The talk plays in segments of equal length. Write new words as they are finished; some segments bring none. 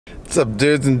What's up,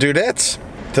 dudes and dudettes?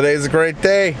 Today's a great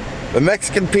day. The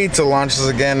Mexican pizza launches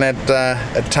again at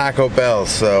Taco Bell,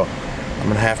 so I'm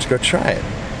gonna have to go try it.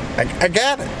 I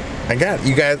got it.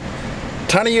 You guys, a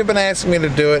ton of you have been asking me to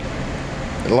do it.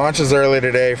 It launches early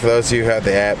today for those of you who have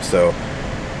the app, so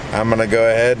I'm gonna go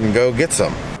ahead and go get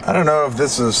some. I don't know if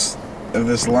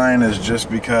this line is just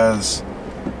because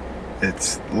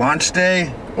it's launch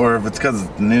day or if it's because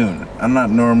it's noon. I'm not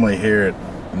normally here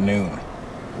at noon,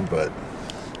 but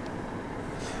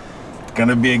it's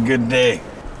gonna be a good day.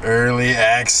 Early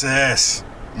access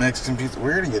Mexican pizza.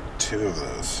 We're gonna get 2 of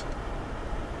those.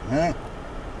 Yeah.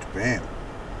 Bam.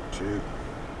 2.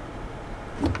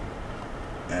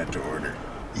 Add to order.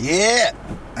 Yeah.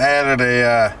 I added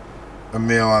a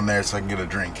meal on there so I can get a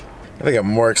drink. I think I'm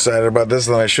more excited about this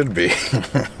than I should be.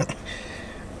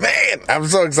 Man, I'm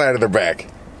so excited they're back.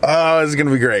 Oh, this is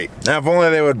gonna be great. Now, if only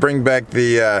they would bring back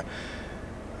the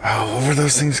what were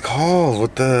those things called?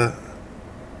 With the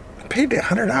I paid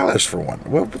 $100 for one.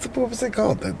 What was it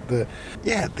called? The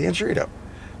enchilada.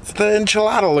 It's the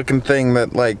enchilada looking thing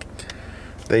that like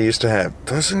they used to have.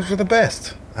 Those things were the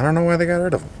best. I don't know why they got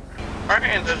rid of them.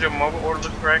 Alright, does your mobile order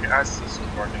look correct? I see it's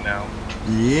working now.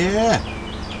 Yeah.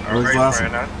 Alright,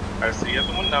 awesome. I see you at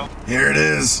the window. Here it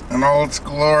is in all its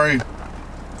glory.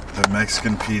 The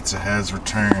Mexican pizza has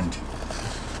returned.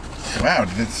 Wow,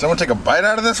 did someone take a bite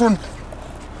out of this one?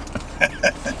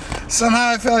 Somehow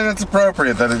I feel like that's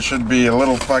appropriate, that it should be a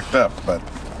little fucked up, but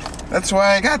that's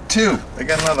why I got 2. I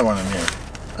got another one in here.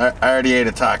 I already ate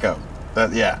a taco.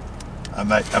 Yeah, I'm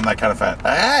that kind of fat.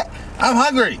 I'm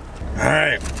hungry. All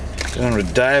right, I'm gonna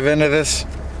dive into this.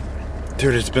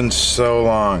 Dude, it's been so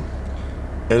long.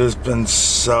 It has been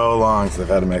so long since I've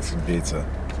had a Mexican pizza.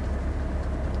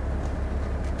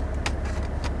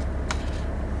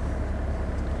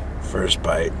 First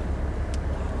bite.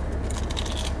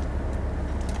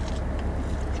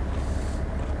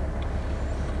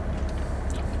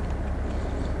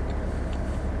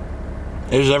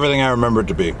 It is everything I remember it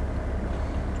to be. Man,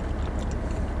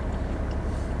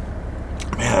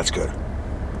 that's good.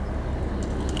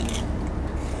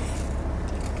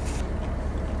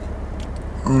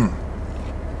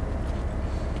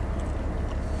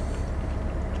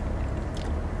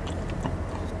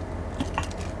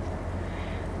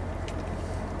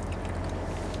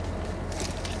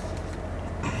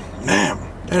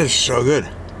 Man, that is so good.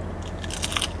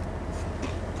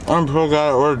 I'm so glad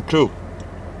I ordered 2.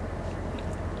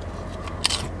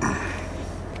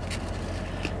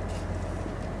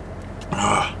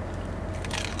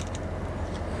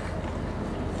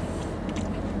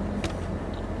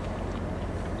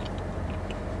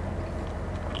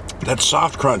 That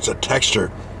soft crunch, that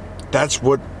texture, that's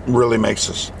what really makes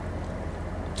this.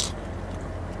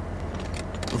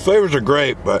 The flavors are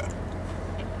great, but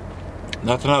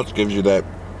nothing else gives you that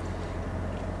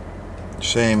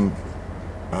same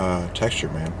texture,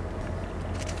 man.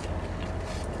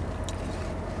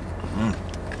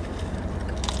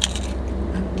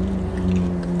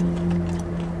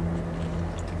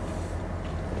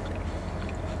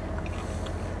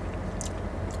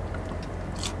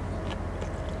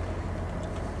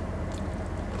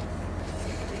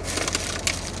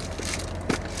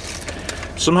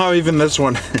 Somehow even this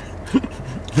one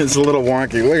is a little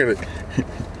wonky. Look at it.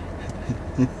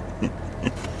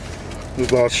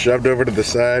 It's all shoved over to the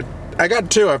side. I got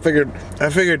 2. I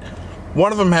figured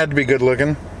one of them had to be good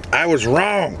looking. I was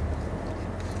wrong.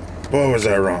 Boy, was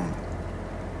I wrong.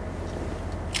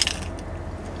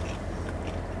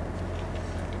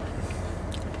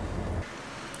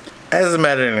 As I'm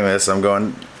editing this, I'm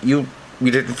going, you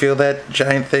didn't feel that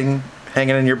giant thing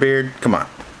hanging in your beard? Come on.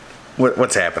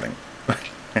 What's happening?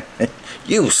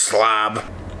 You slob.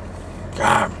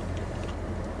 God.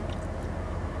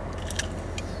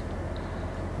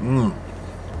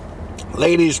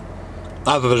 Ladies,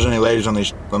 not that there's any ladies on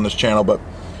this channel, but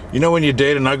you know when you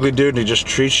date an ugly dude and he just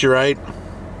treats you right?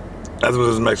 That's what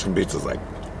this Mexican pizza's like.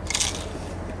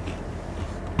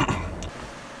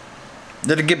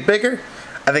 Did it get bigger?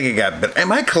 I think it got bigger.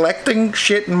 Am I collecting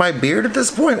shit in my beard at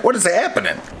this point? What is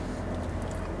happening?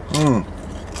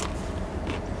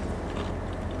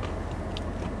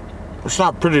 It's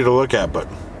not pretty to look at, but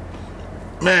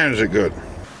man, is it good.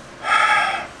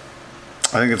 I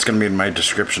think it's going to be in my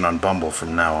description on Bumble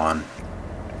from now on.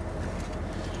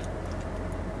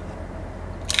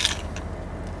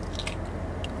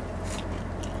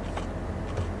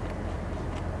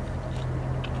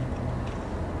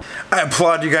 I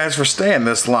applaud you guys for staying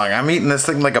this long. I'm eating this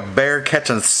thing like a bear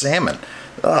catching salmon.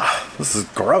 Ugh, this is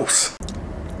gross.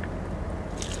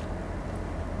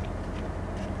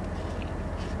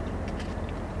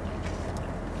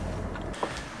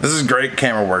 This is great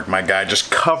camera work, my guy. Just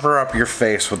cover up your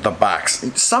face with the box.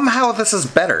 Somehow this is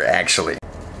better, actually.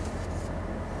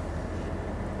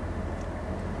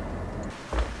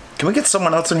 Can we get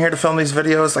someone else in here to film these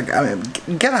videos? Like, I mean,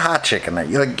 get a hot chick in there.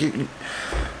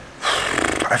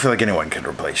 I feel like anyone could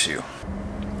replace you.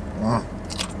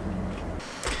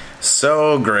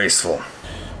 So graceful.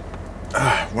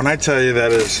 When I tell you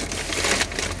that is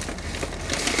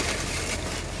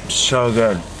so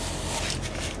good.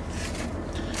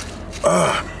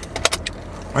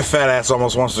 My fat ass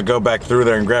almost wants to go back through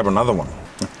there and grab another one.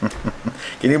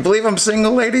 Can you believe I'm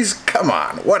single, ladies? Come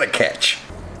on, what a catch.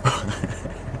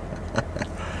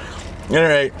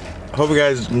 Alright, hope you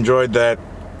guys enjoyed that.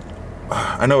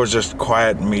 I know it's just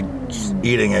quiet and me just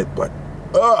eating it, but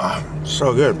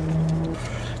so good.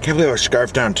 Can't believe I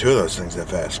scarfed down 2 of those things that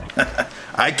fast.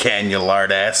 I can, you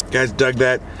lard ass. Guys, dug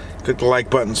that? Click the like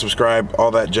button, subscribe,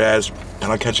 all that jazz, and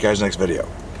I'll catch you guys next video.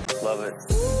 Love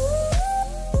it.